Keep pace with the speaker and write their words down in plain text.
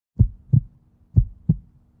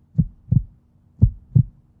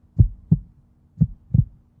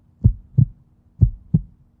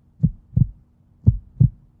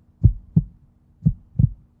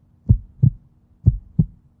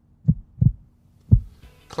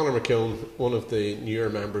Conor McKeown, one of the newer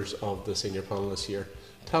members of the senior panel this year.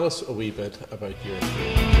 Tell us a wee bit about your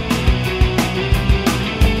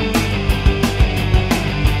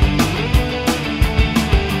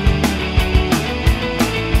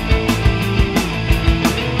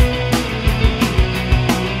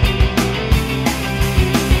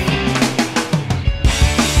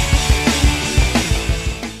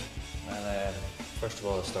First of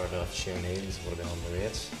all, I started off shooting heels, would have been under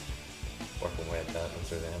 8s, working way at that and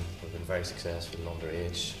through them. We've been very successful in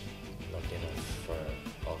underage, lucky enough for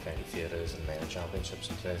all county theatres and minor championships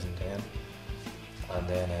in 2010. And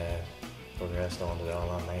then progressed on to the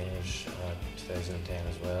armagh minors 2010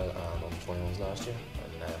 as well, and under 21s last year,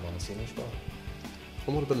 and I'm on the senior squad.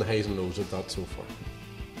 And what have been the highs and lows of that so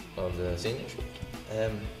far? Of the senior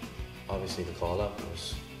squad? Obviously the call-up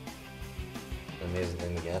was an amazing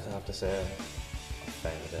thing to get, I have to say. I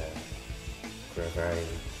found it very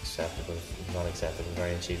acceptable, not acceptable,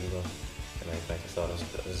 very achievable. And I think I thought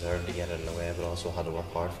I deserved to get it in a way, but also had to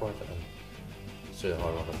work hard for it. And through the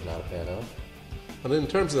hard work, I'm glad it paid off. And in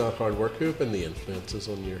terms of that hard work, who have been the influences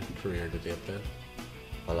on your career to date then?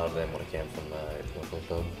 A lot of them would have came from a local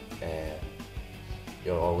club.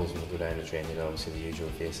 You're always, when you go down to training, you obviously the usual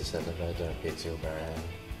faces sitting about there, Pete O'Brien,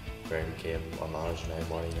 McKeown, our manager now,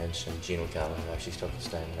 Marty Lynch, and Gino Callaghan, who actually stuck us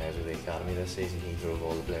down when I was with the academy this season. He drove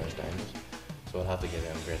all the players down us. So I'll have to give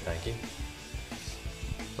them a great thank you.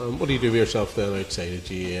 What do you do with yourself then outside of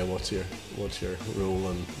GAA? What's your role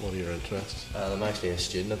and what are your interests? I'm actually a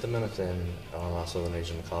student at the minute in Armagh Southern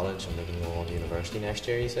Regional College. I'm looking to go on to university next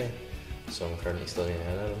year, you see. So I'm currently studying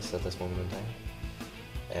A-levels at this moment in time.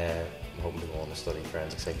 I'm hoping to go on to study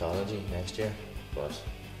forensic psychology next year, but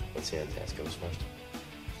we'll see how the test goes first.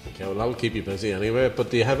 Okay, well that'll keep you busy anyway, but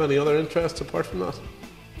do you have any other interests apart from that?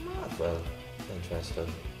 Not well interested.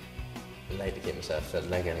 I like to keep myself fit,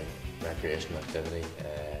 like any recreational activity,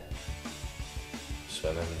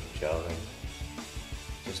 swimming, jogging,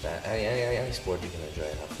 just any sport you can enjoy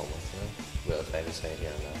and have fun with, you know. Well, if I decide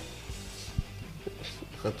here and there.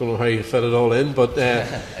 I don't know how you fit it all in, but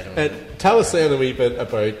tell us then a wee bit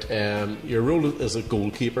about your role as a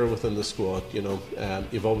goalkeeper within the squad. You know,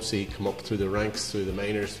 you've obviously come up through the ranks, through the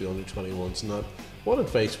minors, through the under-21s and that. What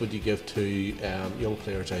advice would you give to young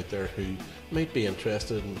players out there who might be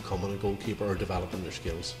interested in becoming a goalkeeper or developing their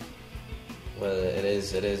skills? Well, it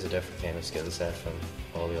is a different kind of skill set from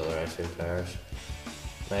all the other outfield players.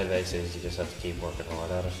 My advice is you just have to keep working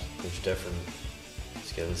hard at it. There's different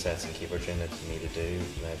skill sets and keeper training that you need to do.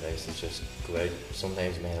 My advice is just go out.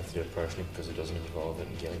 Sometimes you may have to do it personally because it doesn't involve it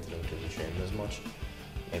in Gaelic, they don't do the training as much.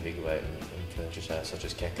 Maybe go out and influence yourself, such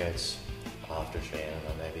as kickouts after training,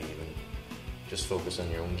 or maybe even just focus on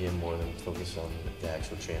your own game more than focus on the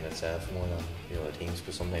actual training itself more than the other teams,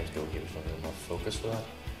 because sometimes goalkeepers don't have enough focus for that.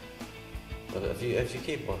 But if you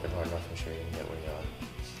keep working hard enough, I'm sure you can get where you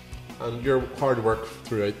are. And your hard work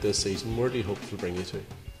throughout this season, where do you hope to bring you to?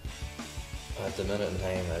 At the minute in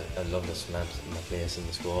time, I'd love to cement my place in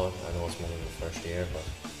the squad. I know it's only the first year, but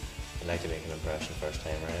I'd like to make an impression first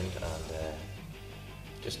time around,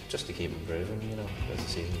 and just to keep improving, you know, as the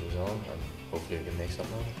season goes on, and hopefully we can make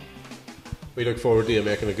something of it. We look forward to you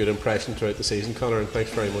making a good impression throughout the season, Conor, and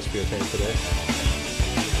thanks very much for your time today.